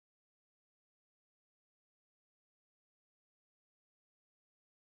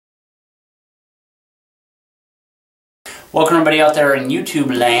Welcome everybody out there in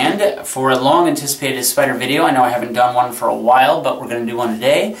YouTube land for a long anticipated spider video. I know I haven't done one for a while, but we're going to do one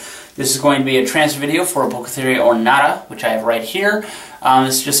today. This is going to be a transfer video for Poecilotheria ornata, which I have right here.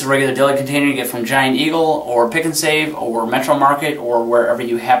 This is just a regular deli container you get from Giant Eagle or Pick and Save or Metro Market or wherever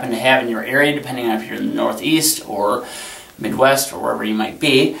you happen to have in your area, depending on if you're in the Northeast or Midwest or wherever you might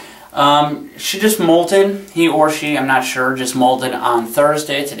be. She just molted, he or she, I'm not sure, just molted on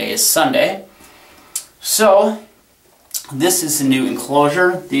Thursday. Today is Sunday. So, this is the new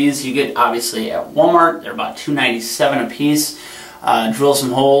enclosure. These you get obviously at Walmart. They're about $2.97 a piece. Drill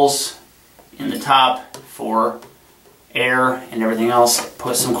some holes in the top for air and everything else.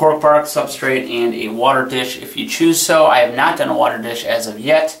 Put some cork bark, substrate, and a water dish if you choose so. I have not done a water dish as of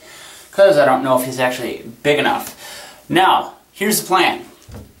yet because I don't know if he's actually big enough. Now, here's the plan.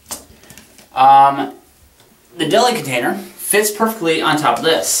 The deli container fits perfectly on top of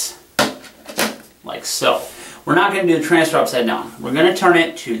this, like so. We're not going to do the transfer upside down. We're going to turn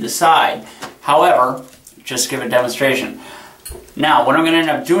it to the side. However, just give a demonstration. Now, what I'm going to end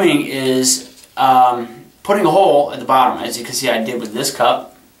up doing is putting a hole at the bottom, as you can see I did with this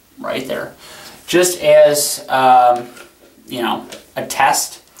cup, right there, just as, you know, a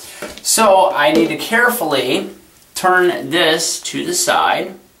test. So I need to carefully turn this to the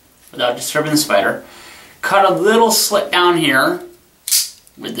side without disturbing the spider. Cut a little slit down here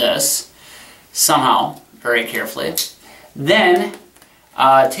with this, somehow, very carefully. Then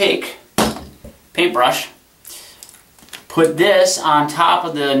take paintbrush, put this on top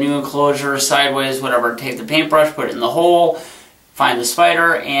of the new enclosure, sideways, whatever. Take the paintbrush, put it in the hole, find the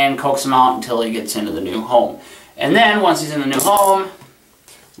spider, and coax him out until he gets into the new home. And then, once he's in the new home,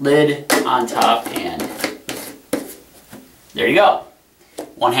 lid on top, and there you go.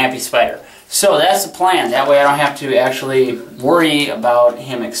 One happy spider. So that's the plan. That way I don't have to actually worry about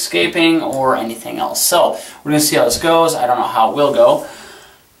him escaping or anything else. So we're going to see how this goes. I don't know how it will go.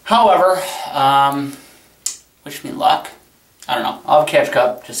 However, wish me luck. I don't know. I'll have a catch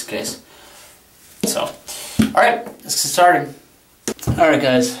cup just in case. So, alright, let's get started. Alright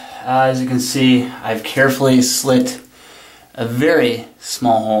guys, as you can see, I've carefully slit a very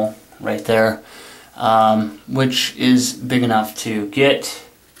small hole right there, which is big enough to get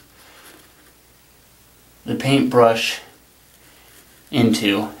the paintbrush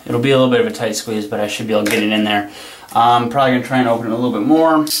into. It'll be a little bit of a tight squeeze, but I should be able to get it in there. I'm probably going to try and open it a little bit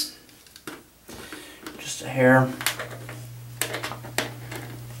more. Just a hair.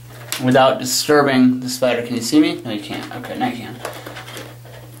 Without disturbing the spider. Can you see me? No, you can't. Okay, now you can.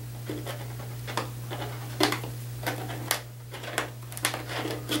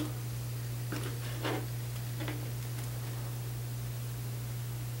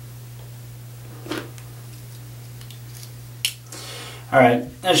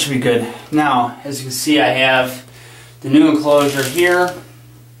 Alright, that should be good. Now, as you can see, I have the new enclosure here.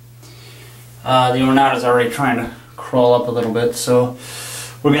 The ornata is already trying to crawl up a little bit, so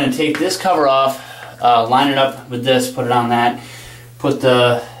we're going to take this cover off, line it up with this, put it on that, put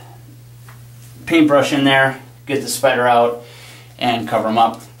the paintbrush in there, get the spider out, and cover him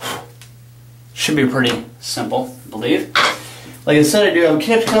up. Should be pretty simple, I believe. Like I said, I do have a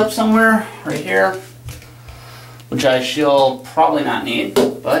catch cup somewhere, right here, which I shall probably not need,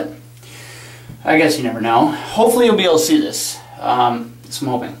 but I guess you never know. Hopefully you'll be able to see this. That's what I'm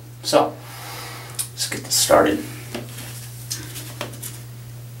hoping. So, let's get this started.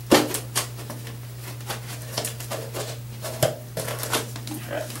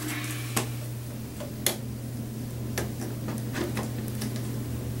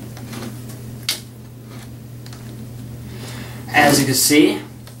 As you can see,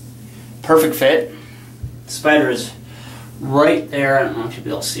 perfect fit. The spider is right there. I don't know if you'll be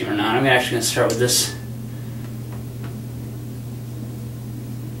able to see or not. I'm actually going to start with this.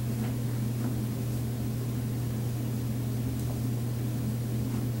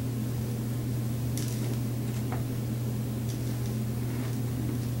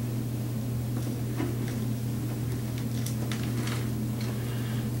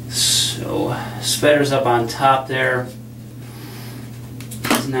 So, spider's up on top there.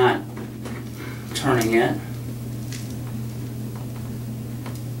 He's not turning yet.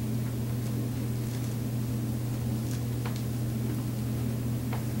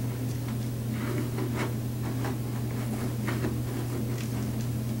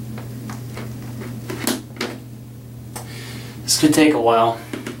 This could take a while.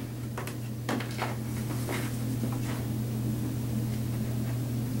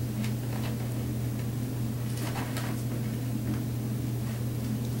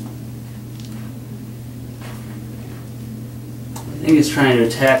 I think it's trying to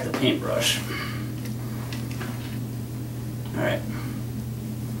attack the paintbrush.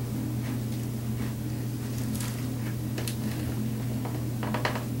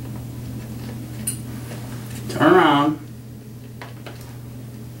 turn around.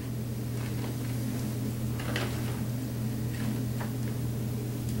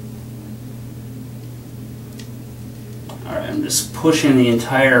 Alright, I'm just pushing the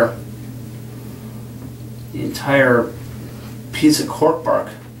entire piece of cork bark.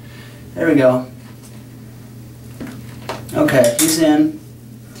 There we go. Okay, he's in.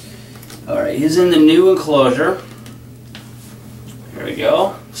 Alright, he's in the new enclosure. There we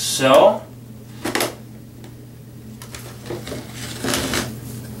go. So,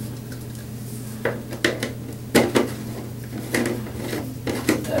 put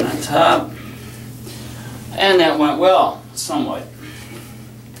that on top. And that went well, somewhat.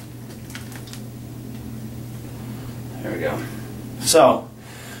 There we go. So,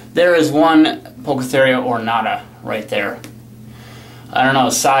 there is one Poecilotheria ornata right there. I don't know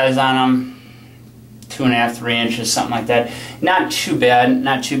the size on them, 2.5, 3 inches, something like that. Not too bad,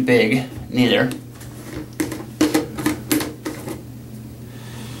 not too big, neither.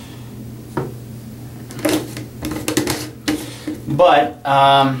 But,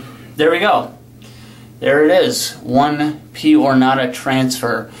 there we go. There it is, one P ornata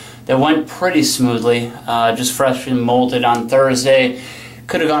transfer that went pretty smoothly, just freshly molded on Thursday.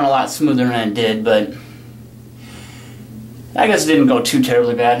 Could have gone a lot smoother than it did, but I guess it didn't go too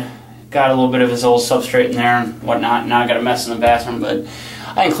terribly bad. Got a little bit of his old substrate in there and whatnot. Now I got a mess in the bathroom, but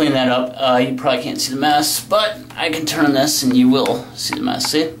I can clean that up. You probably can't see the mess, but I can turn this and you will see the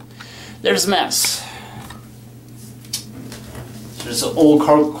mess. See? There's the mess. So there's the old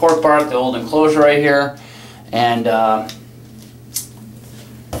cork bark, the old enclosure right here, and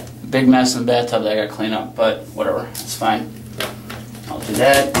big mess in the bathtub that I got to clean up, but whatever, it's fine. I'll do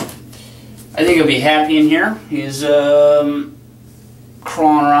that. I think he'll be happy in here. He's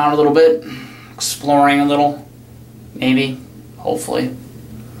crawling around a little bit, exploring a little, maybe, hopefully.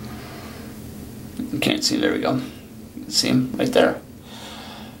 You can't see, there we go. You can see him right there.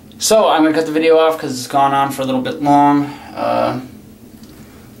 So I'm going to cut the video off because it's gone on for a little bit long.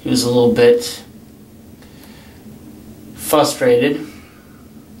 He was a little bit frustrated,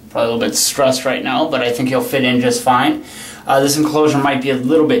 probably a little bit stressed right now, but I think he'll fit in just fine. This enclosure might be a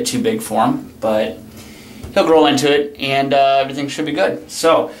little bit too big for him, but he'll grow into it and everything should be good.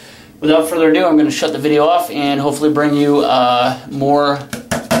 So without further ado, I'm going to shut the video off and hopefully bring you more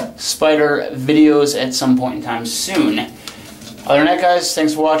spider videos at some point in time soon. Other than that, guys,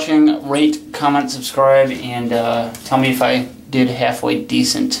 thanks for watching. Rate, comment, subscribe, and tell me if I did halfway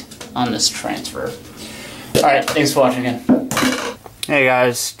decent on this transfer. Alright, thanks for watching again. Hey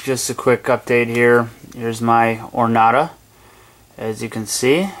guys, just a quick update here. Here's my ornata. As you can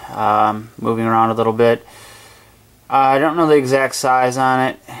see, moving around a little bit. I don't know the exact size on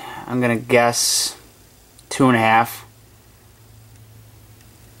it. I'm going to guess 2.5.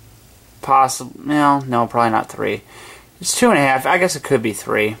 Possibly, no, probably not 3. It's 2.5. I guess it could be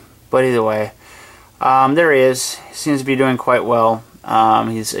 3, but either way. There he is. He seems to be doing quite well.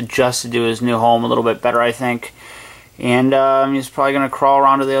 He's adjusted to his new home a little bit better, I think. And he's probably going to crawl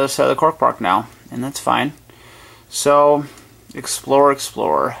around to the other side of the cork bark now, and that's fine. So,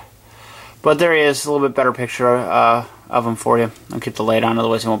 explore. But there he is, a little bit better picture of him for you. I'll keep the light on,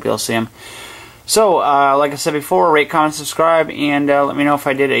 otherwise you won't be able to see him. So, like I said before, rate, comment, subscribe, and let me know if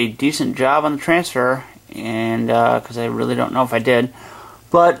I did a decent job on the transfer, and because I really don't know if I did.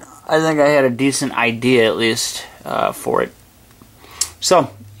 But I think I had a decent idea, at least, for it.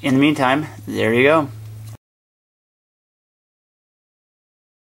 So, in the meantime, there you go.